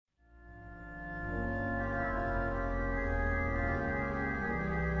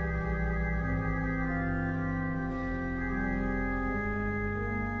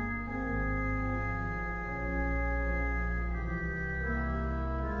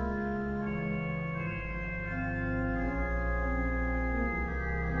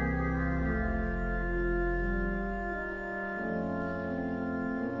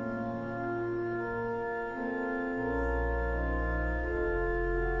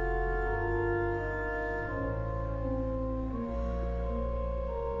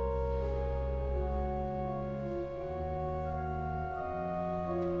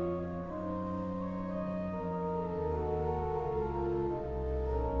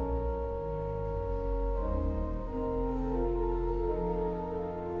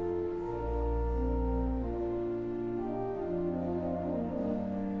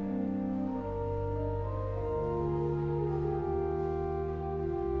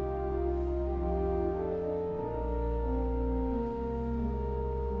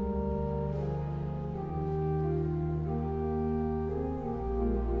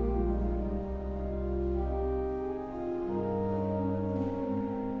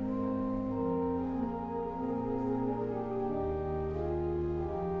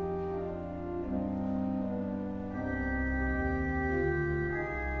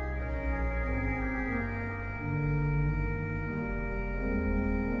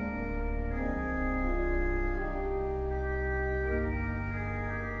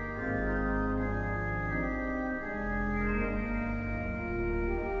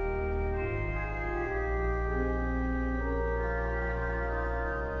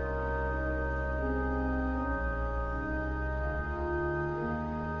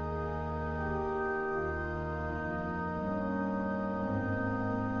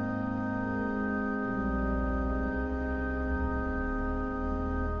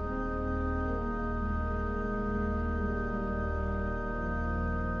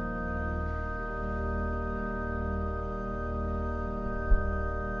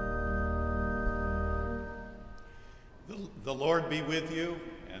The Lord be with you,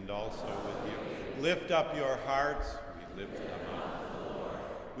 and also with you. Lift up your hearts. We lift them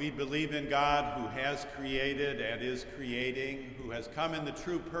up. We believe in God, who has created and is creating, who has come in the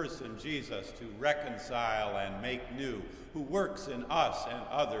true person, Jesus, to reconcile and make new, who works in us and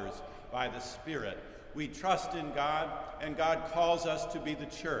others by the Spirit. We trust in God, and God calls us to be the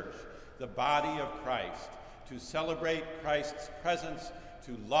church, the body of Christ, to celebrate Christ's presence,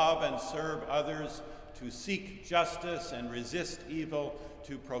 to love and serve others, to seek justice and resist evil,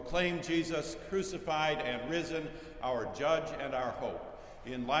 to proclaim Jesus crucified and risen, our judge and our hope.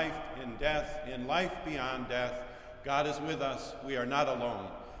 In life, in death, in life beyond death, God is with us. We are not alone.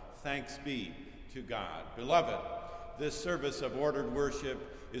 Thanks be to God. Beloved, this service of ordered worship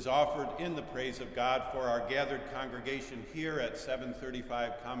is offered in the praise of God for our gathered congregation here at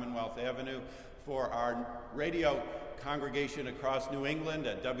 735 Commonwealth Avenue, for our radio congregation across New England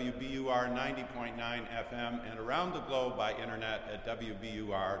at WBUR 90.9 FM and around the globe by internet at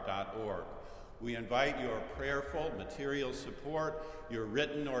WBUR.org. We invite your prayerful material support, your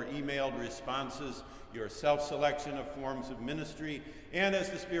written or emailed responses, your self-selection of forms of ministry, and as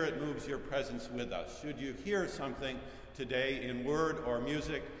the Spirit moves, your presence with us. Should you hear something today in word or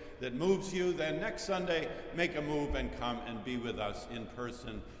music that moves you, then next Sunday, make a move and come and be with us in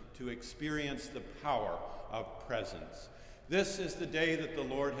person to experience the power of presence. This is the day that the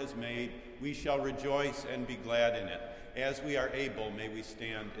Lord has made. We shall rejoice and be glad in it. As we are able, may we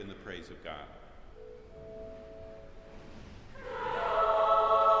stand in the praise of God. Amen.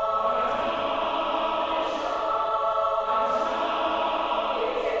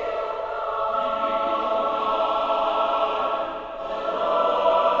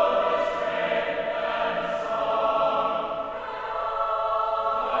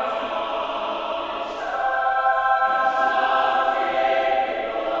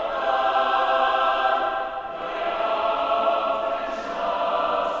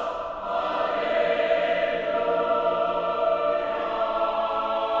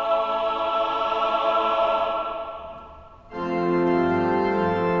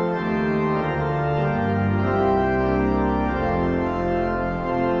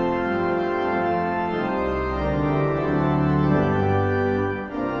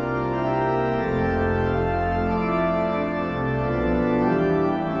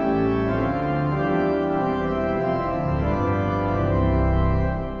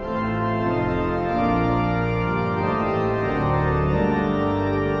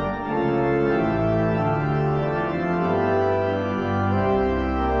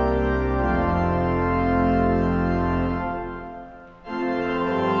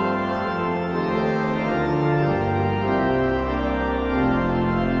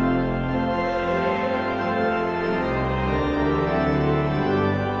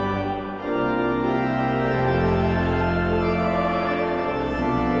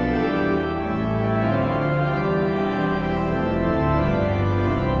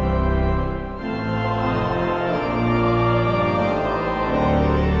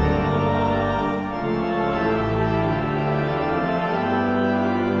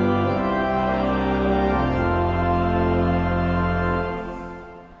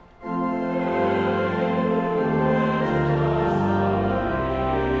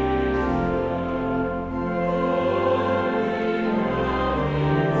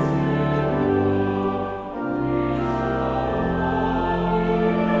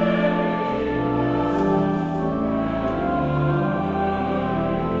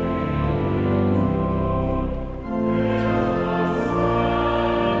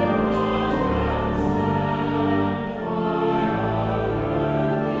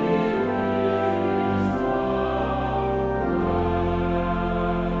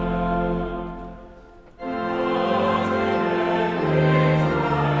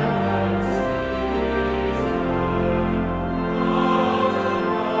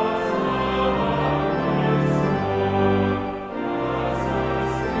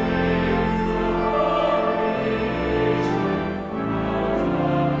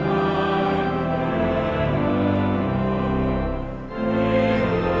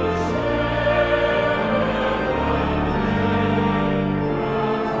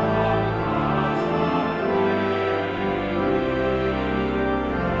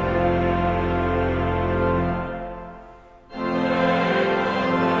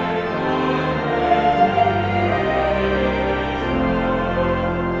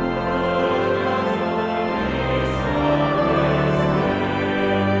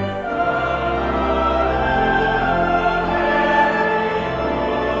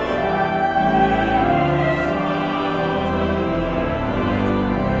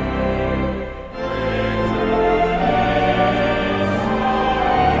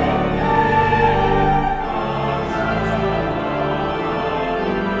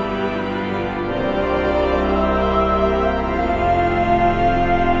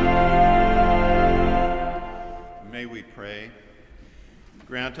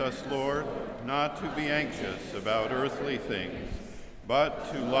 Grant us, Lord, not to be anxious about earthly things, but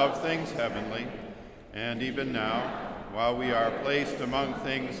to love things heavenly, and even now, while we are placed among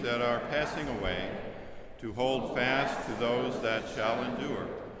things that are passing away, to hold fast to those that shall endure,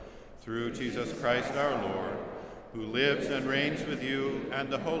 through Jesus Christ our Lord, who lives and reigns with you and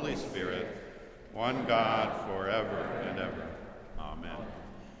the Holy Spirit, one God, forever and ever. Amen.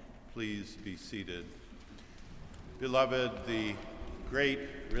 Please be seated. Beloved, the great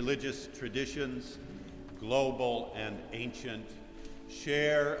religious traditions, global and ancient,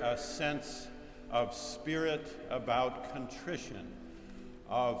 share a sense of spirit about contrition,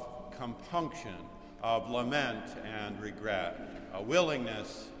 of compunction, of lament and regret, a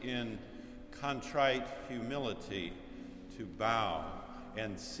willingness in contrite humility to bow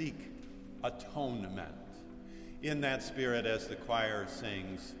and seek atonement. In that spirit, as the choir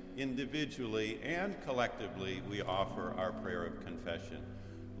sings, individually and collectively, we offer our prayer of confession.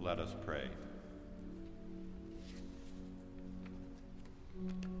 Let us pray.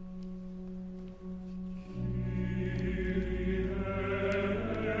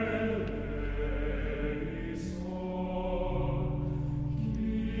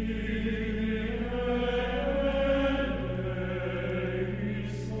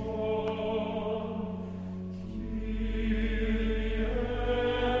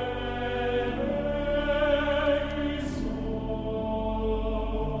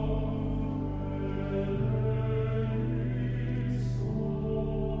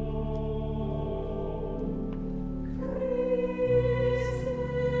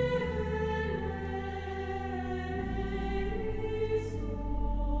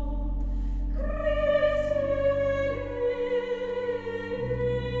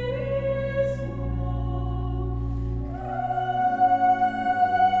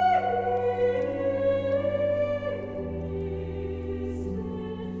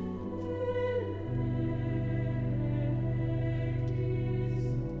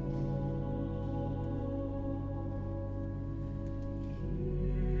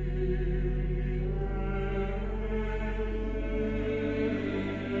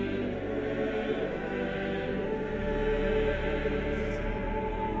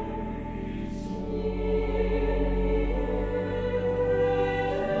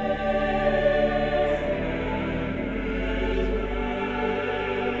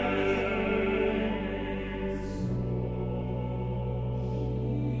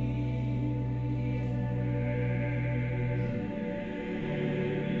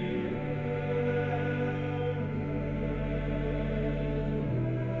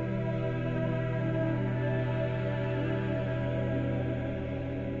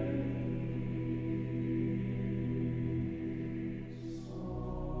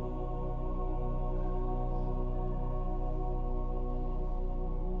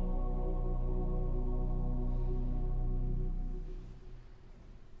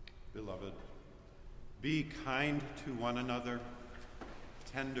 Beloved, be kind to one another,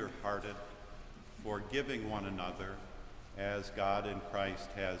 tender-hearted, forgiving one another, as God in Christ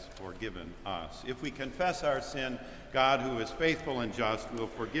has forgiven us. If we confess our sin, God, who is faithful and just, will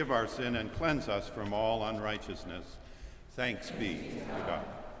forgive our sin and cleanse us from all unrighteousness. Thanks be to God.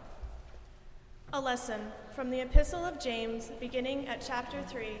 A lesson from the Epistle of James, beginning at chapter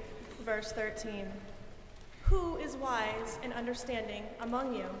 3, verse 13. Who is wise and understanding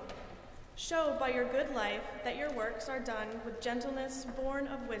among you? Show by your good life that your works are done with gentleness born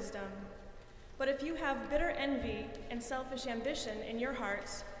of wisdom. But if you have bitter envy and selfish ambition in your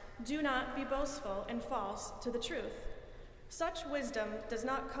hearts, do not be boastful and false to the truth. Such wisdom does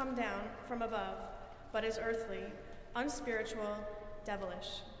not come down from above, but is earthly, unspiritual,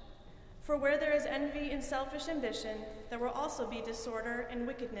 devilish. For where there is envy and selfish ambition, there will also be disorder and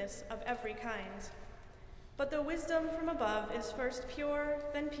wickedness of every kind. But the wisdom from above is first pure,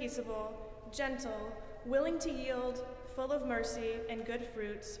 then peaceable, gentle, willing to yield, full of mercy and good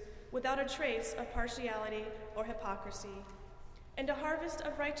fruits, without a trace of partiality or hypocrisy. And a harvest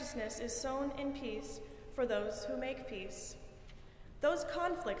of righteousness is sown in peace for those who make peace. Those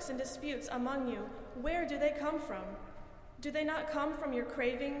conflicts and disputes among you, where do they come from? Do they not come from your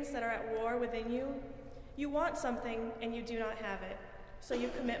cravings that are at war within you? You want something and you do not have it, so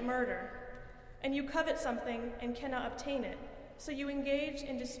you commit murder. And you covet something and cannot obtain it, so you engage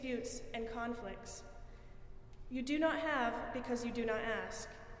in disputes and conflicts. You do not have because you do not ask.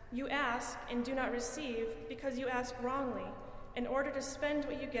 You ask and do not receive because you ask wrongly, in order to spend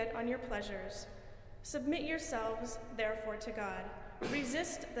what you get on your pleasures. Submit yourselves, therefore, to God.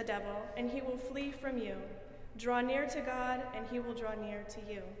 Resist the devil, and he will flee from you. Draw near to God, and he will draw near to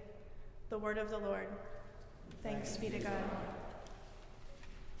you. The word of the Lord. Thanks be to God.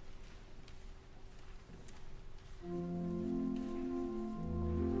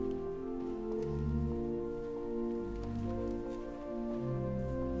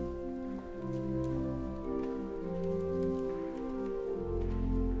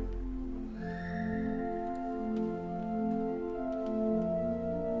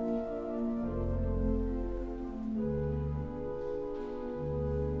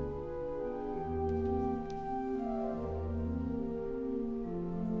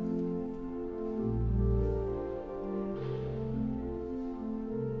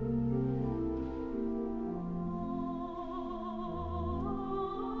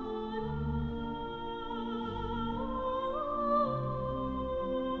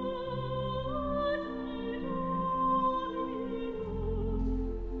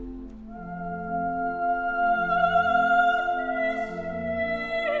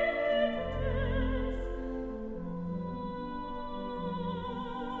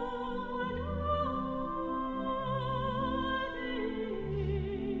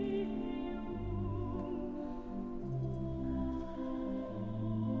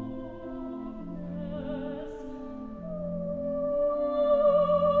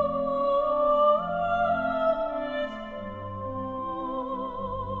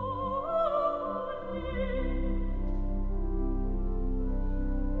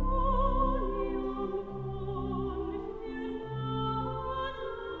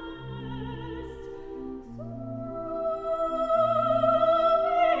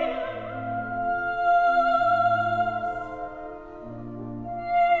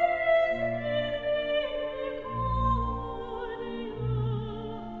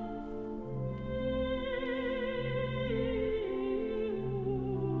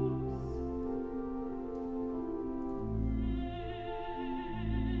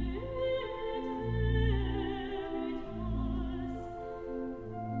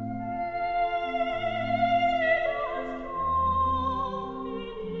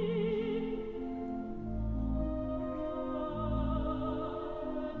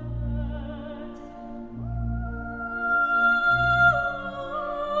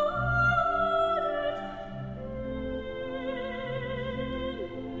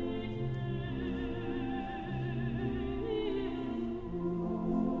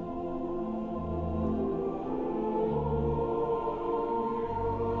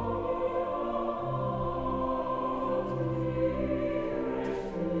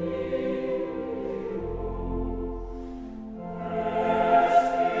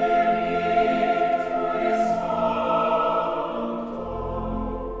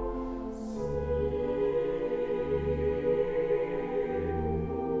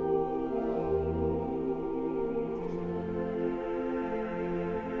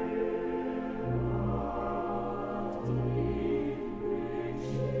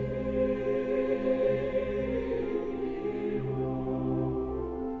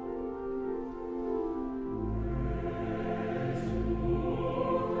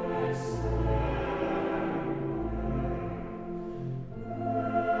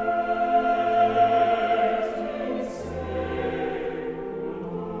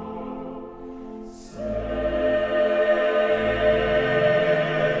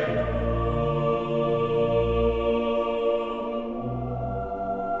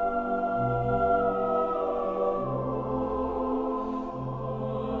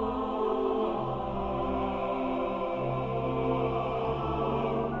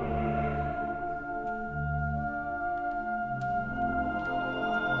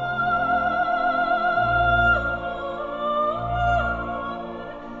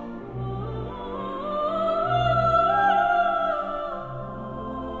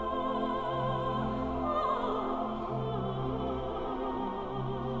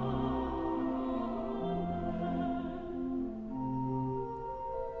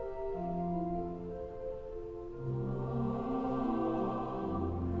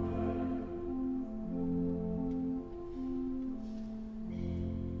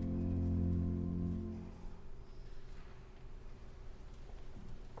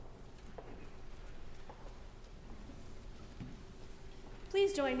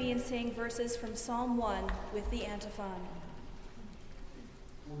 Please join me in saying verses from Psalm 1 with the antiphon.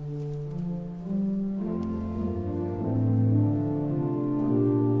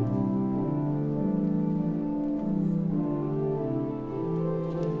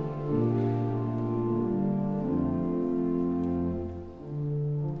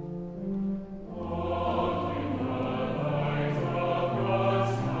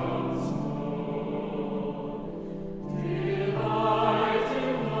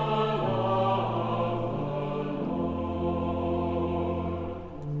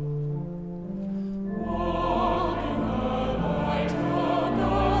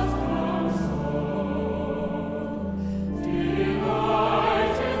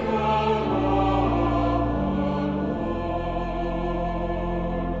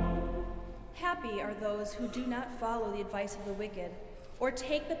 Who do not follow the advice of the wicked, or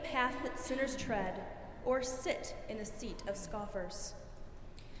take the path that sinners tread, or sit in the seat of scoffers.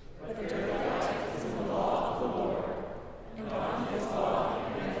 But their delight is in the law of the Lord, and on his law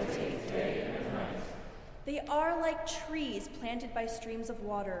they meditate day and night. They are like trees planted by streams of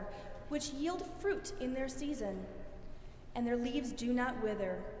water, which yield fruit in their season, and their leaves do not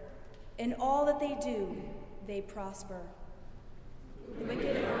wither. In all that they do, they prosper. The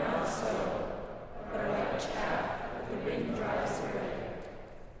wicked are not so, but are like chaff the wind drives away.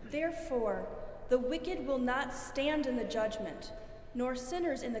 Therefore, the wicked will not stand in the judgment, nor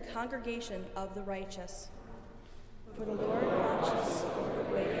sinners in the congregation of the righteous. For the Lord watches over the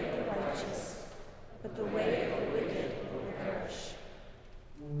way of the righteous, but the way of the wicked will perish.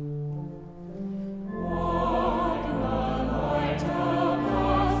 Walk in the light of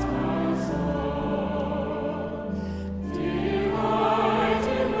God's counsel. Delight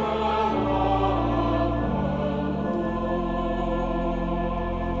in the law of the Lord.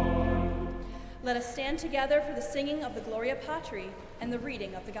 Let us stand together for the singing of the Gloria Patri and the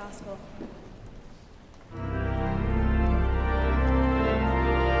reading of the Gospel.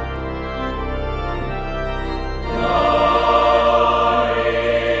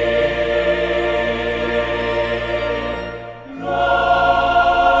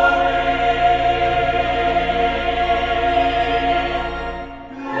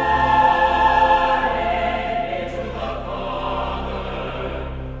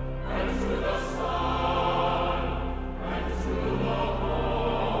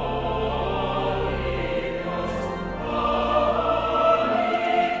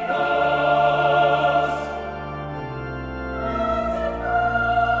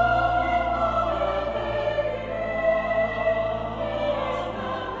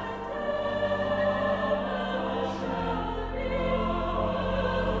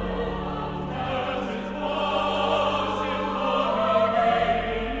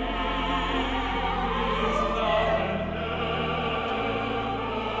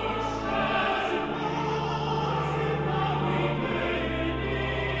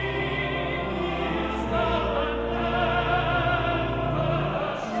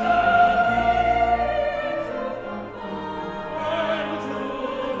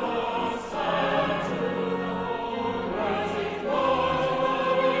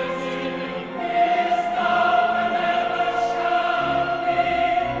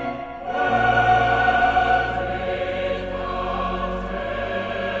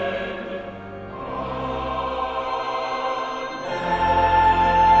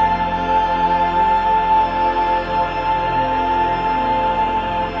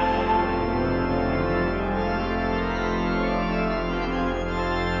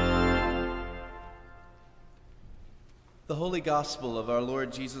 The Holy Gospel of our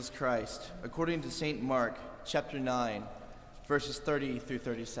Lord Jesus Christ, according to St. Mark, chapter 9, verses 30 through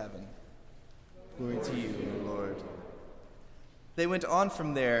 37. Glory to you, O Lord. They went on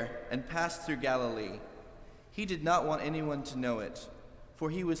from there and passed through Galilee. He did not want anyone to know it, for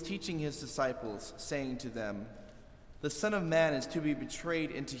he was teaching his disciples, saying to them, "The Son of Man is to be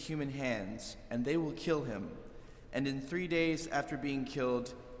betrayed into human hands, and they will kill him, and in 3 days after being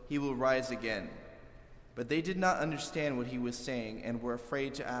killed, he will rise again." But they did not understand what he was saying and were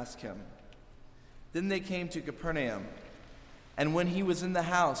afraid to ask him. Then they came to Capernaum, and when he was in the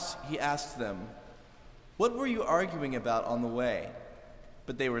house, he asked them, "What were you arguing about on the way?"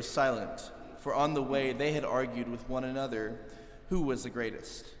 But they were silent, for on the way they had argued with one another who was the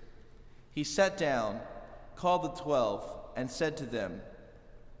greatest. He sat down, called the 12, and said to them,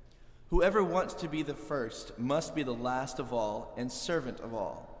 "Whoever wants to be the first must be the last of all and servant of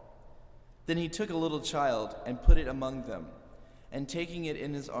all." Then he took a little child and put it among them, and taking it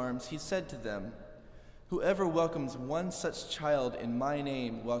in his arms, he said to them, "Whoever welcomes one such child in my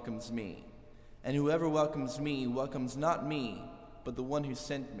name welcomes me, and whoever welcomes me welcomes not me, but the one who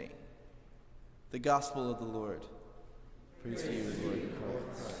sent me. The Gospel of the Lord. Praise to you, Lord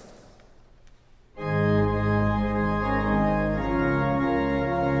Christ.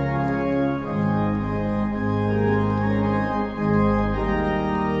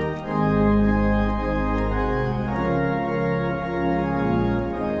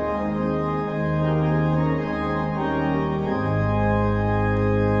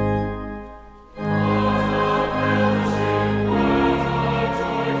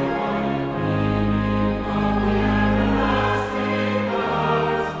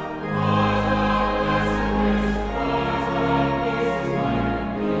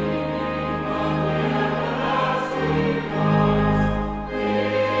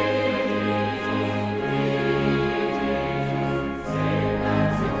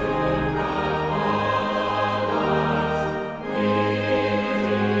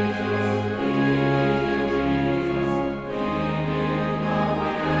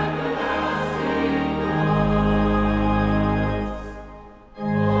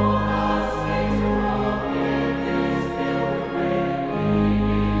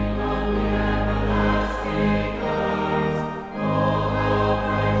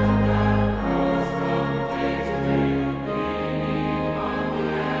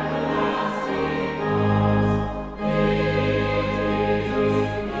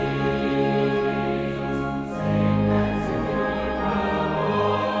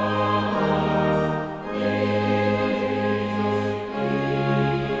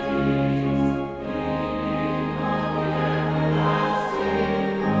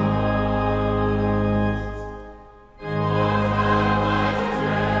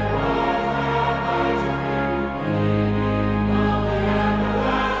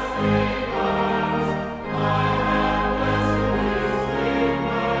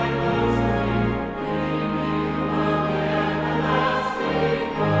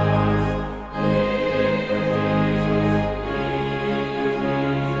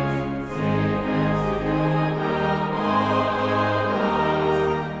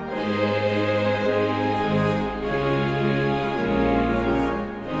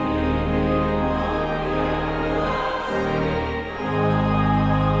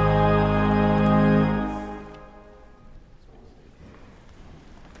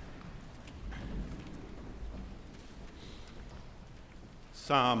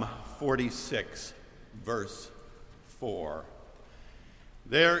 Psalm 46, verse 4.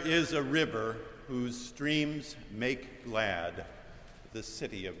 There is a river whose streams make glad the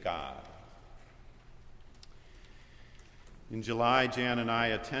city of God. In July, Jan and I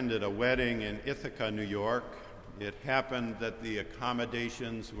attended a wedding in Ithaca, New York. It happened that the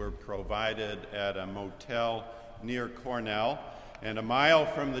accommodations were provided at a motel near Cornell, and a mile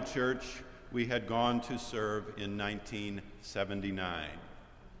from the church we had gone to serve in 1979.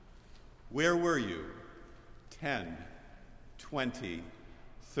 Where were you 10, 20,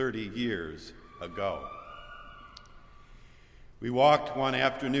 30 years ago? We walked one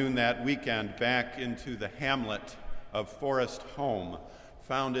afternoon that weekend back into the hamlet of Forest Home,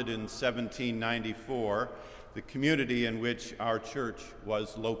 founded in 1794, the community in which our church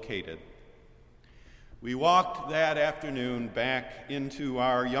was located. We walked that afternoon back into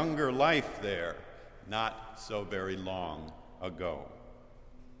our younger life there, not so very long ago.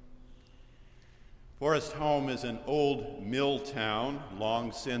 Forest Home is an old mill town,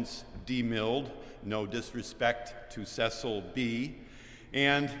 long since demilled, no disrespect to Cecil B.,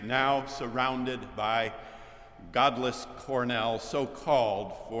 and now surrounded by godless Cornell, so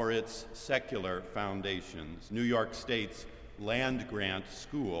called for its secular foundations, New York State's land-grant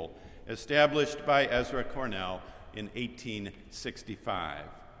school, established by Ezra Cornell in 1865.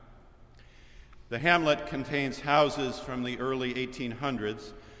 The hamlet contains houses from the early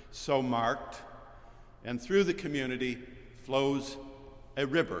 1800s, so marked, and through the community flows a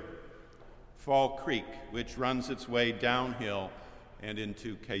river, Fall Creek, which runs its way downhill and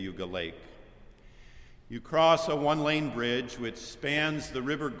into Cayuga Lake. You cross a one-lane bridge which spans the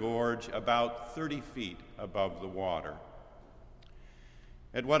river gorge about 30 feet above the water.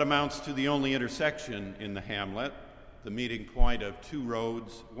 At what amounts to the only intersection in the hamlet, the meeting point of two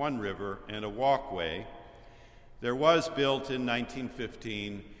roads, one river, and a walkway, there was built in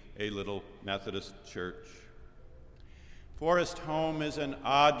 1915 a little Methodist church. Forest Home is an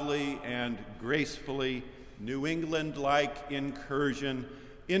oddly and gracefully New England-like incursion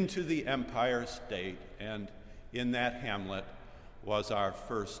into the Empire State, and in that hamlet was our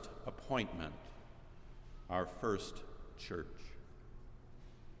first appointment, our first church.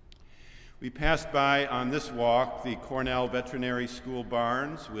 We passed by on this walk the Cornell Veterinary School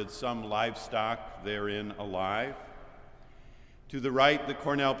barns with some livestock therein alive. To the right, the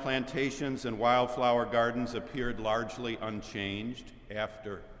Cornell plantations and wildflower gardens appeared largely unchanged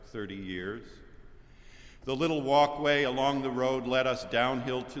after 30 years. The little walkway along the road led us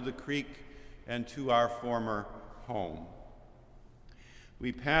downhill to the creek and to our former home.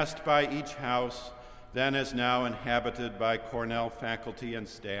 We passed by each house, then as now inhabited by Cornell faculty and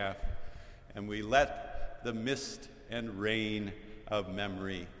staff, and we let the mist and rain of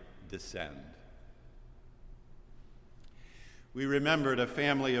memory descend. We remembered a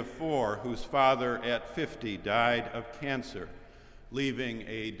family of 4 whose father at 50 died of cancer, leaving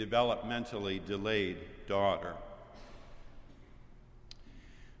a developmentally delayed daughter.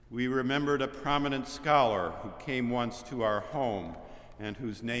 We remembered a prominent scholar who came once to our home and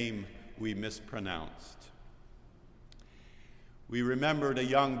whose name we mispronounced. We remembered a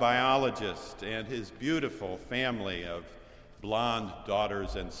young biologist and his beautiful family of blonde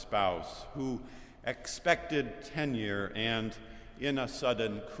daughters and spouse who expected tenure and, in a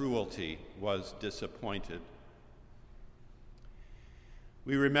sudden cruelty, was disappointed.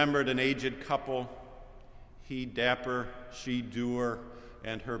 We remembered an aged couple, he dapper, she dour,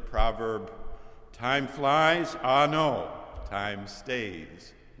 and her proverb, "Time flies, ah no, time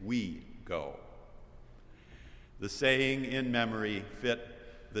stays, we go." The saying in memory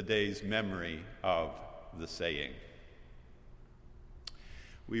fit the day's memory of the saying.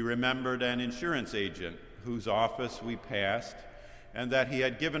 We remembered an insurance agent whose office we passed and that he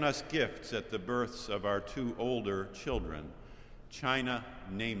had given us gifts at the births of our 2 older children, china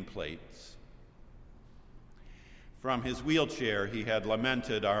nameplates. From his wheelchair, he had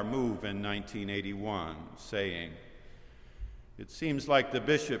lamented our move in 1981, saying, "It seems like the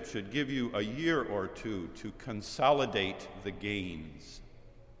bishop should give you a year or 2 to consolidate the gains."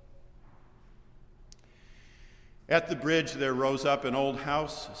 At the bridge, there rose up an old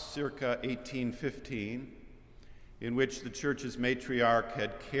house, circa 1815, in which the church's matriarch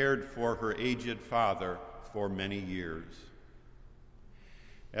had cared for her aged father for many years.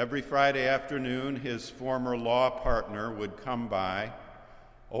 Every Friday afternoon, his former law partner would come by,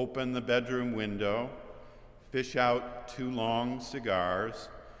 open the bedroom window, fish out 2 long cigars,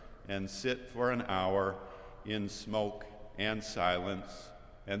 and sit for an hour in smoke and silence,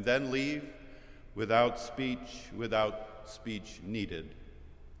 and then leave without speech needed.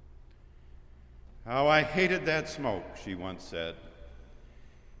 "How I hated that smoke," she once said,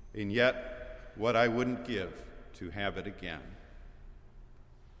 "and yet what I wouldn't give to have it again."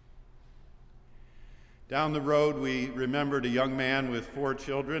 Down the road, we remembered a young man with 4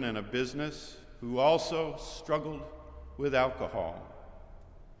 children and a business who also struggled with alcohol.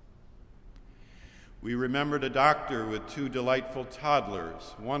 We remembered a doctor with 2 delightful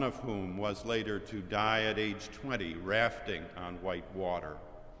toddlers, one of whom was later to die at age 20, rafting on white water.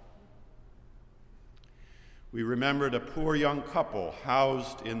 We remembered a poor young couple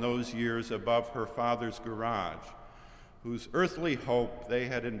housed in those years above her father's garage, whose earthly hope they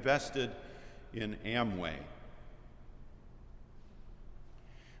had invested in Amway.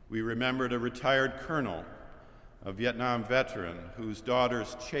 We remembered a retired colonel, a Vietnam veteran whose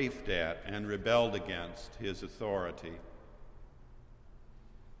daughters chafed at and rebelled against his authority.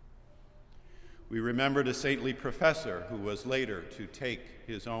 We remembered a saintly professor who was later to take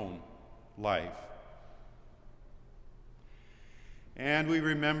his own life. And we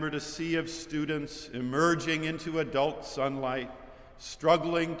remembered a sea of students emerging into adult sunlight,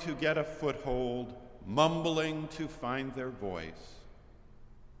 struggling to get a foothold, mumbling to find their voice.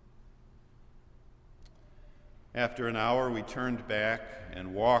 After an hour, we turned back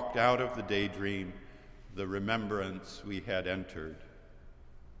and walked out of the daydream, the remembrance we had entered.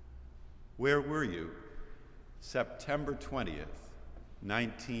 Where were you? September 20th,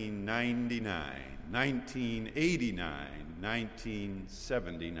 1999, 1989,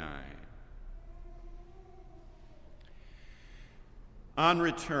 1979. On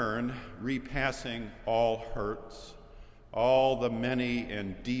return, repassing all hurts, all the many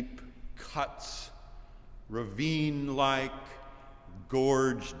and deep cuts, ravine-like,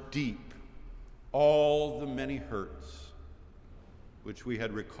 gorge deep, all the many hurts which we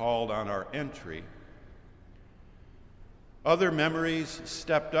had recalled on our entry, other memories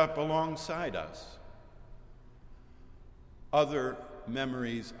stepped up alongside us. Other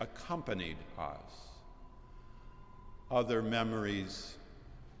memories accompanied us. Other memories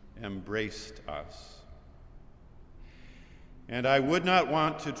embraced us. And I would not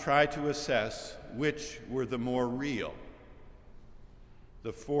want to try to assess which were the more real,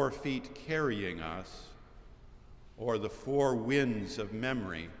 the 4 feet carrying us, or the 4 winds of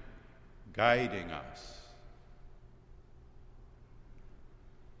memory guiding us.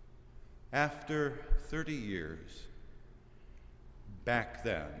 After 30 years, back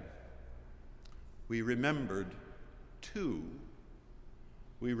then, we remembered too.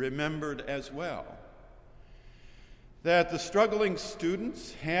 We remembered as well that the struggling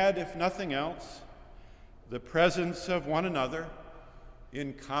students had, if nothing else, the presence of one another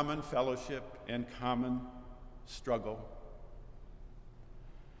in common fellowship and common struggle.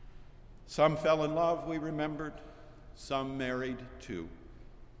 Some fell in love, we remembered. Some married too.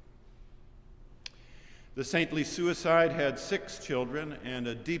 The saintly suicide had 6 children and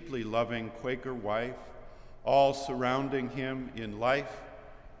a deeply loving Quaker wife, all surrounding him in life,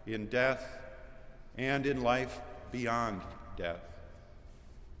 in death, and in life beyond death.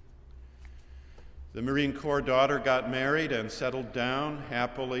 The Marine Corps daughter got married and settled down,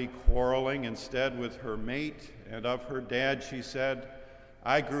 happily quarreling instead with her mate, and of her dad she said,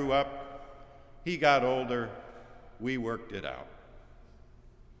 "I grew up, he got older, we worked it out."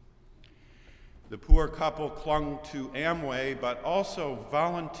 The poor couple clung to Amway, but also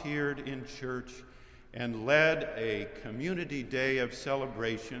volunteered in church and led a community day of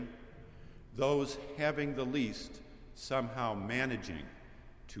celebration, those having the least somehow managing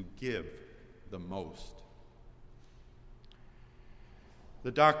to give the most.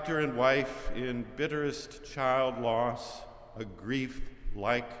 The doctor and wife, in bitterest child loss, a grief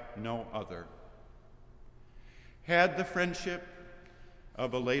like no other, had the friendship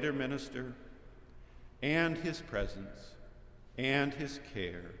of a later minister and his presence and his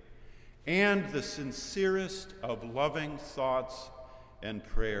care and the sincerest of loving thoughts and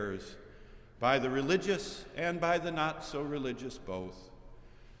prayers by the religious and by the not so religious both,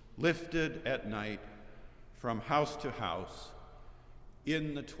 lifted at night from house to house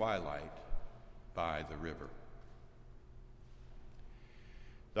in the twilight by the river.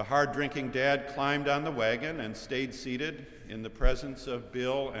 The hard-drinking dad climbed on the wagon and stayed seated in the presence of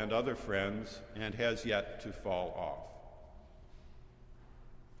Bill and other friends and has yet to fall off.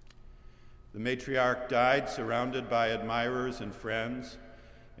 The matriarch died surrounded by admirers and friends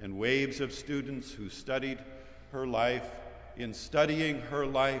and waves of students who studied her life. In studying her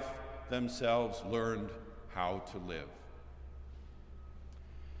life, themselves learned how to live.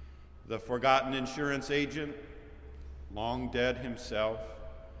 The forgotten insurance agent, long dead himself,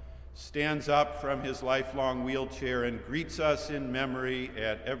 stands up from his lifelong wheelchair and greets us in memory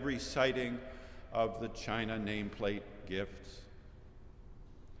at every sighting of the China nameplate gifts.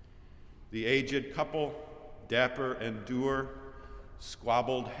 The aged couple, dapper and dour,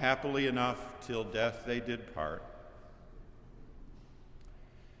 squabbled happily enough till death they did part.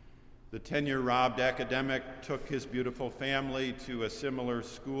 The tenure-robbed academic took his beautiful family to a similar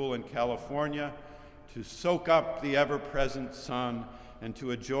school in California to soak up the ever-present sun and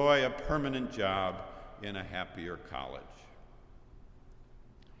to enjoy a permanent job in a happier college.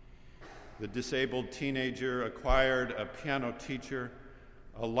 The disabled teenager acquired a piano teacher,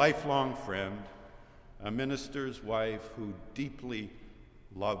 a lifelong friend, a minister's wife who deeply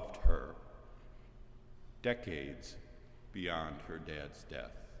loved her, decades beyond her dad's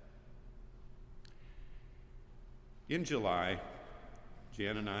death. In July,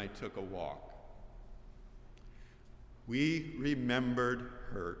 Jan and I took a walk. We remembered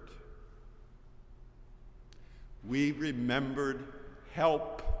hurt. We remembered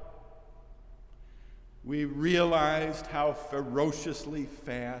help. We realized how ferociously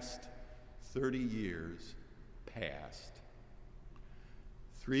fast 30 years passed.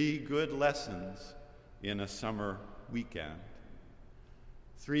 3 good lessons in a summer weekend.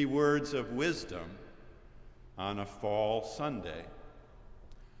 3 words of wisdom on a fall Sunday.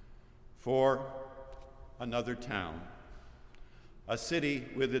 For another town, a city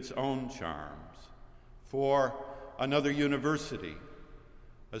with its own charms. For another university,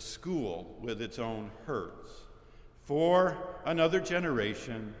 a school with its own hurts. For another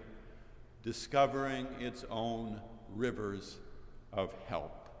generation, discovering its own rivers of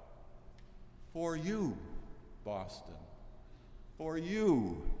help. For you, Boston. For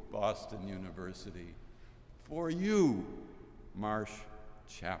you, Boston University. For you, Marsh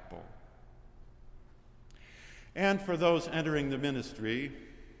Chapel. And for those entering the ministry,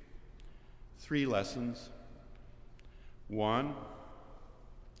 3 lessons. 1,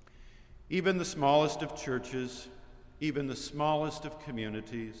 even the smallest of churches, even the smallest of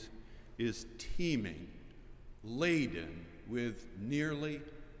communities, is teeming, laden with nearly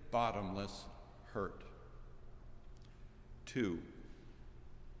bottomless hurt. 2,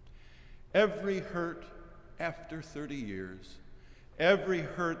 every hurt after 30 years, every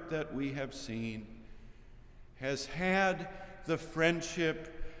hurt that we have seen has had the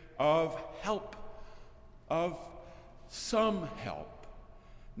friendship of help, of some help,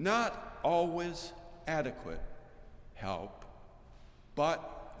 not always adequate help,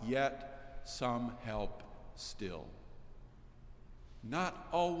 but yet some help still. Not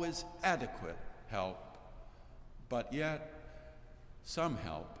always adequate help, but yet some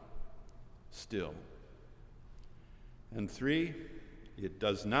help still. And 3, it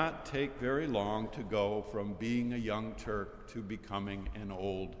does not take very long to go from being a young Turk to becoming an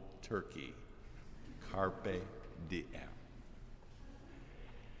old turkey. Carpe diem.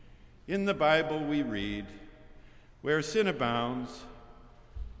 In the Bible we read, where sin abounds,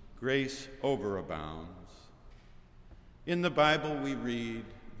 grace overabounds. In the Bible we read,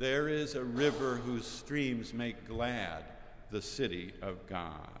 there is a river whose streams make glad the city of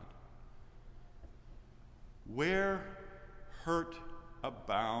God. Where hurt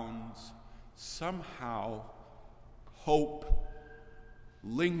abounds, somehow hope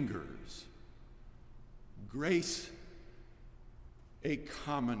lingers. Grace, a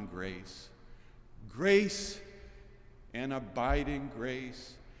common grace. Grace, an abiding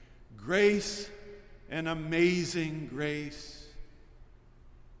grace. Grace, an amazing grace.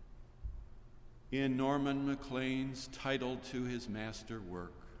 In Norman Maclean's title to his master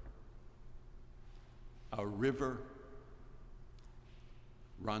work, a river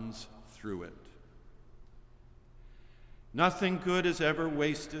runs through it. Nothing good is ever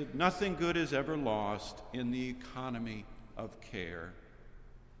wasted, nothing good is ever lost in the economy of care.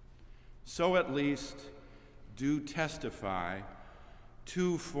 So at least do testify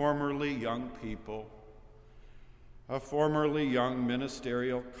 2 formerly young people, a formerly young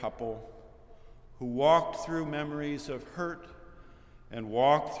ministerial couple who walked through memories of hurt and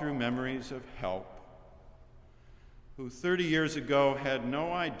walked through memories of help, who 30 years ago had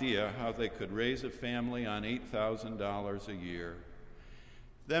no idea how they could raise a family on $8,000 a year,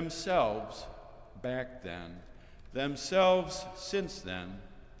 themselves back then, themselves since then,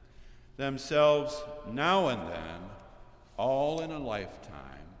 themselves now and then, all in a lifetime,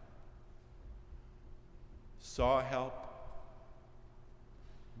 saw help,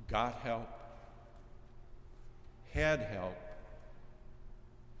 got help, had help,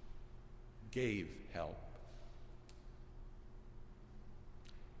 gave help.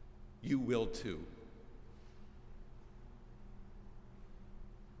 You will too.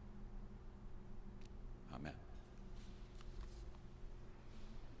 Amen.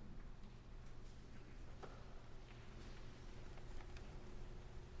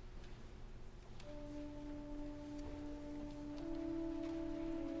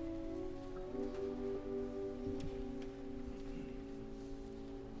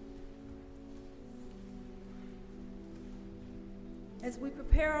 As we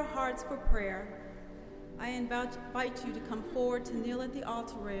prepare our hearts for prayer, I invite you to come forward to kneel at the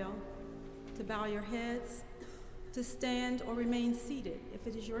altar rail, to bow your heads, to stand or remain seated if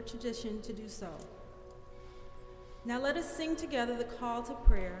it is your tradition to do so. Now let us sing together the call to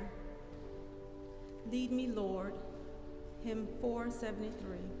prayer, Lead Me, Lord, hymn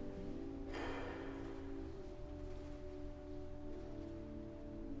 473.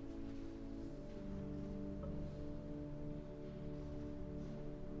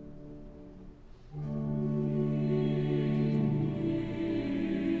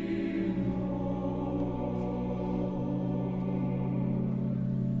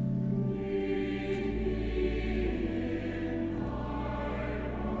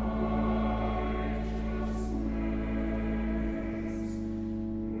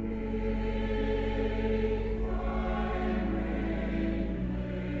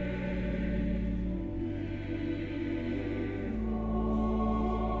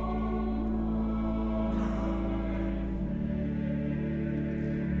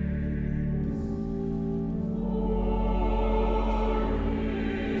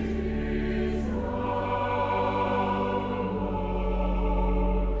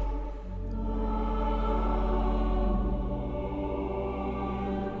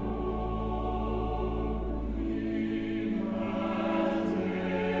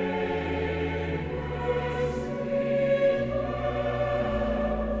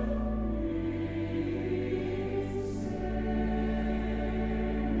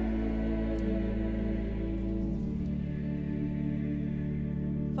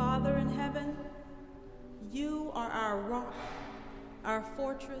 Father in heaven, you are our rock, our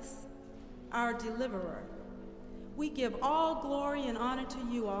fortress, our deliverer. We give all glory and honor to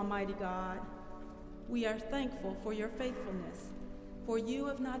you, Almighty God. We are thankful for your faithfulness, for you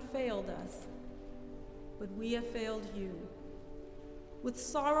have not failed us, but we have failed you. With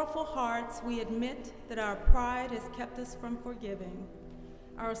sorrowful hearts, we admit that our pride has kept us from forgiving.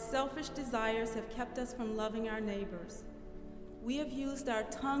 Our selfish desires have kept us from loving our neighbors. We have used our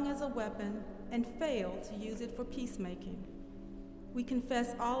tongue as a weapon and failed to use it for peacemaking. We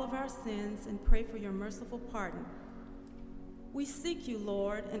confess all of our sins and pray for your merciful pardon. We seek you,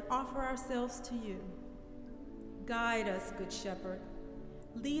 Lord, and offer ourselves to you. Guide us, Good Shepherd.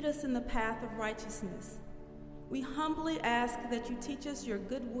 Lead us in the path of righteousness. We humbly ask that you teach us your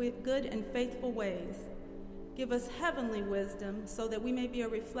good and faithful ways. Give us heavenly wisdom so that we may be a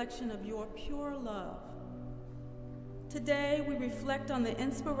reflection of your pure love. Today we reflect on the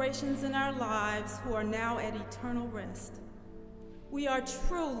inspirations in our lives who are now at eternal rest. We are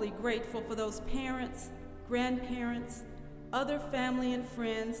truly grateful for those parents, grandparents, other family and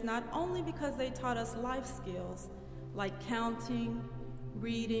friends, not only because they taught us life skills like counting,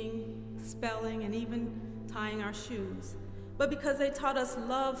 reading, spelling, and even tying our shoes, but because they taught us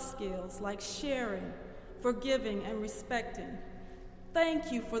love skills like sharing, forgiving, and respecting.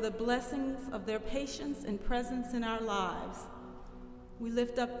 Thank you for the blessings of their patience and presence in our lives. We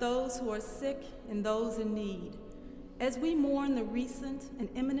lift up those who are sick and those in need. As we mourn the recent and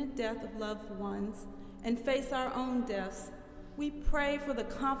imminent death of loved ones and face our own deaths, we pray for the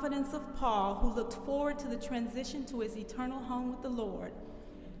confidence of Paul, who looked forward to the transition to his eternal home with the Lord.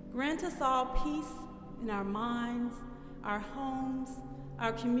 Grant us all peace in our minds, our homes,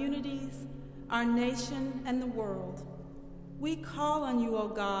 our communities, our nation, and the world. We call on you, O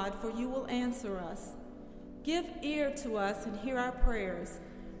God, for you will answer us. Give ear to us and hear our prayers,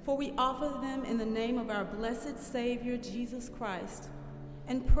 for we offer them in the name of our blessed Savior, Jesus Christ,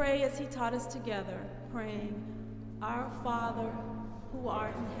 and pray as he taught us together, praying, Our Father, who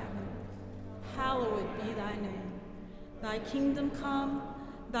art in heaven, hallowed be thy name. Thy kingdom come,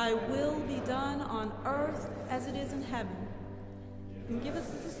 thy will be done on earth as it is in heaven. And give us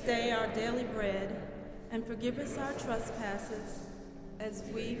this day our daily bread, and forgive us our trespasses, as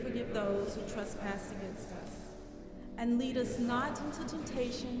we forgive those who trespass against us. And lead us not into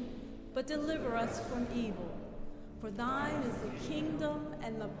temptation, but deliver us from evil. For thine is the kingdom,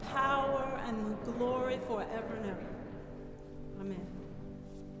 and the power, and the glory forever and ever. Amen.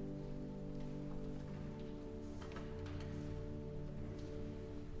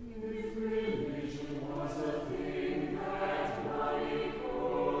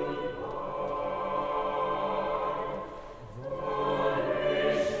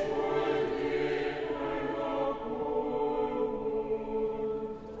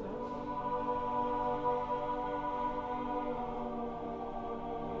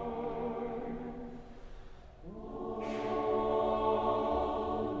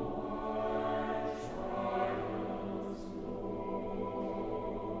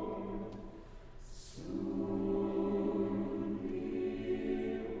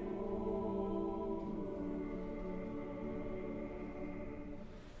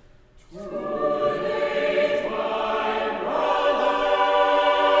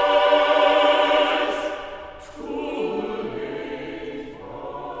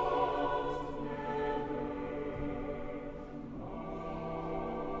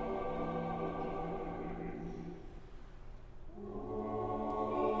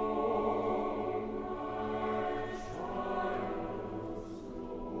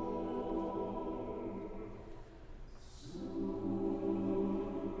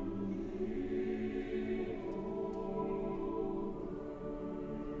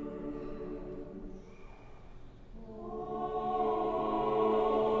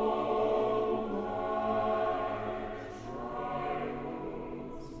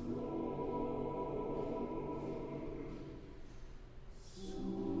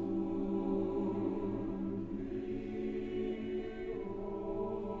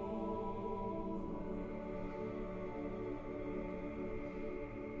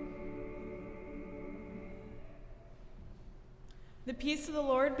 The peace of the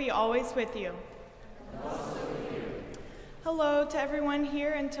Lord be always with you. Hello to everyone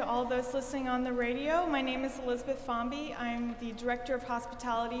here and to all those listening on the radio. My name is Elizabeth Fomby. I'm the Director of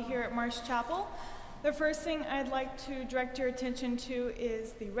Hospitality here at Marsh Chapel. The first thing I'd like to direct your attention to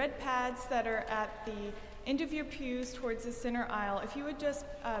is the red pads that are at the end of your pews towards the center aisle. If you would just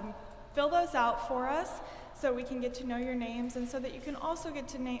fill those out for us so we can get to know your names and so that you can also get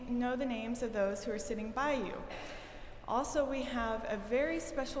to know the names of those who are sitting by you. Also, we have a very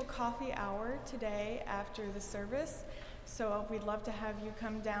special coffee hour today after the service, so we'd love to have you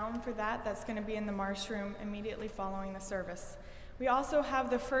come down for that. That's going to be in the Marsh Room immediately following the service. We also have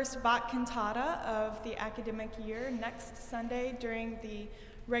the first Bach cantata of the academic year next Sunday during the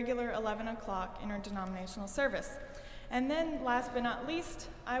regular 11 o'clock interdenominational service. And then, last but not least,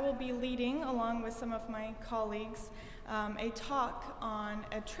 I will be leading, along with some of my colleagues, a talk on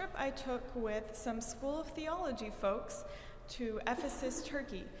a trip I took with some School of Theology folks to Ephesus,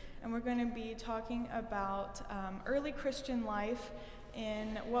 Turkey. and we're going to be talking about early Christian life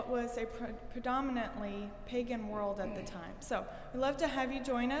in what was a predominantly pagan world at the time. So we'd love to have you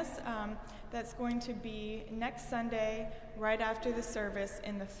join us. That's going to be next Sunday, right after the service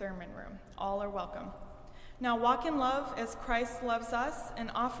in the Thurman Room. All are welcome. Now walk in love as Christ loves us, an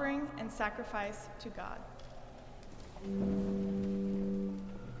offering and sacrifice to God.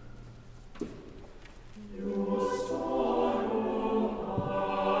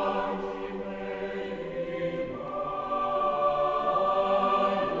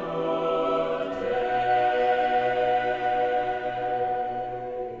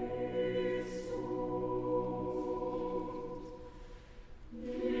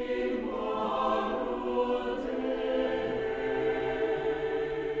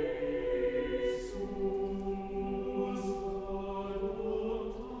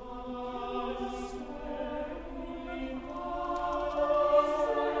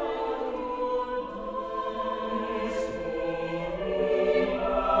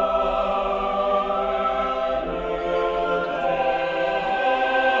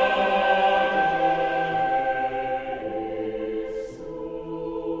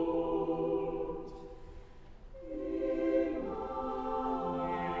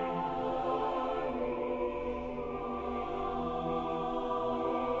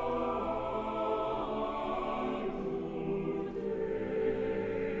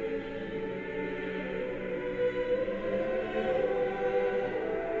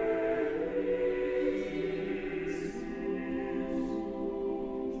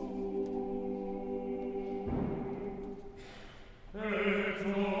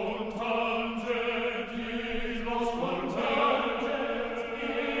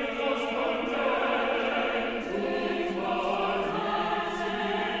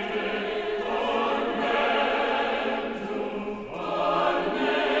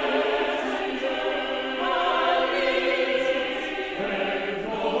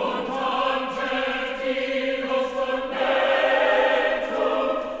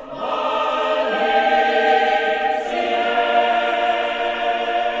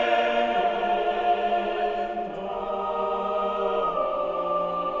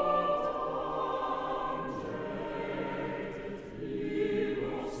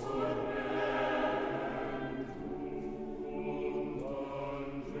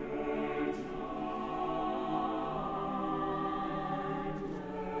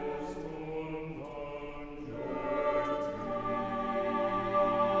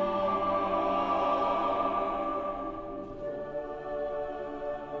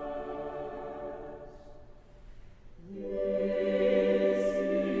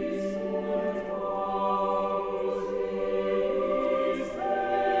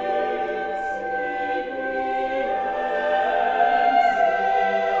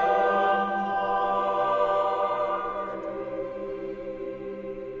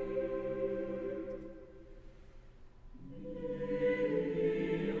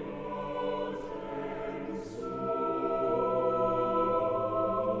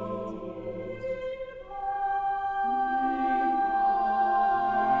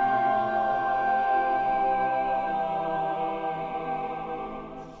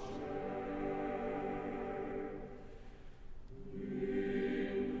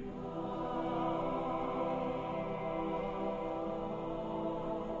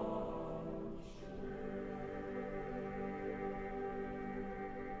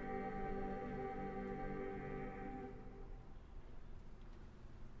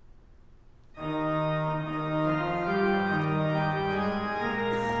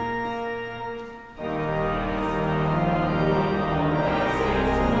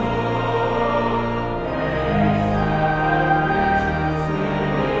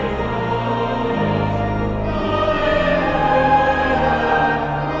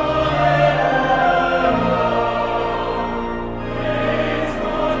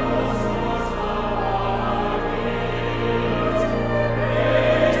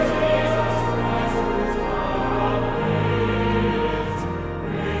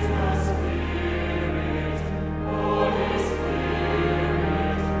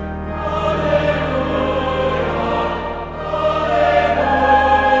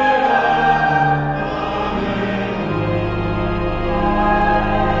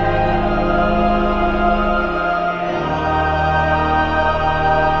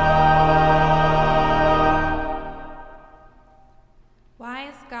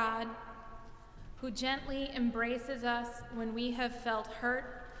 gently embraces us when we have felt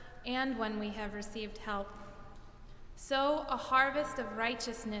hurt and when we have received help. Sow a harvest of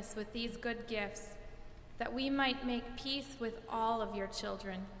righteousness with these good gifts, that we might make peace with all of your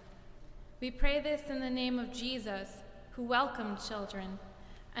children We pray this in the name of Jesus, who welcomed children,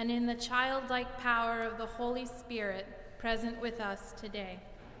 and in the childlike power of the Holy Spirit present with us today.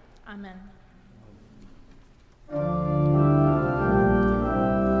 Amen.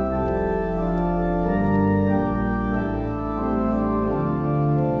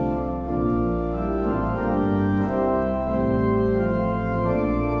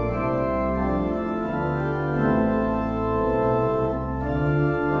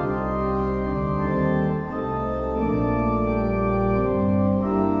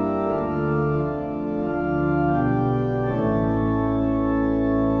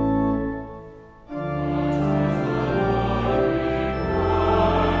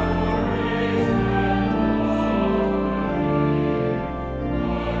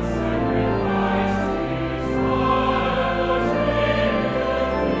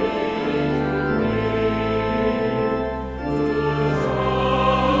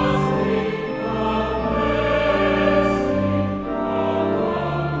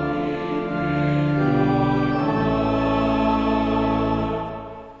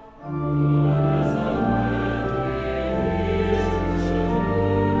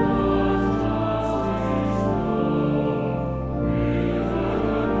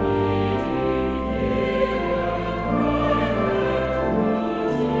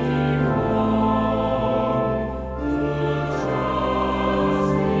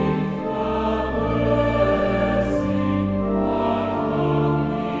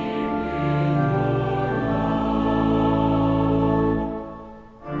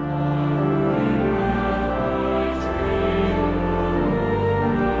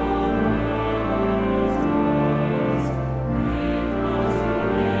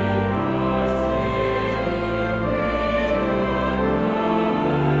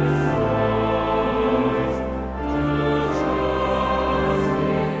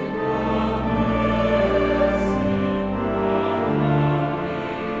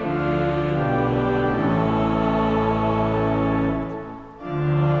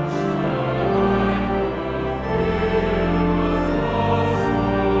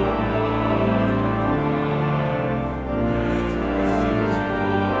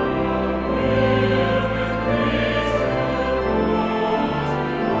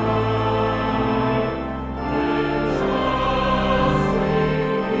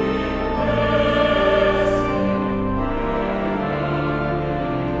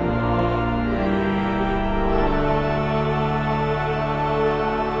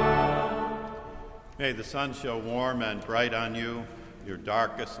 May the sun show warm and bright on you, your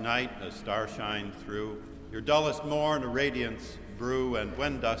darkest night a star shine through, your dullest morn a radiance brew, and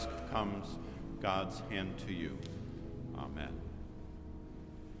when dusk comes, God's hand to you. Amen.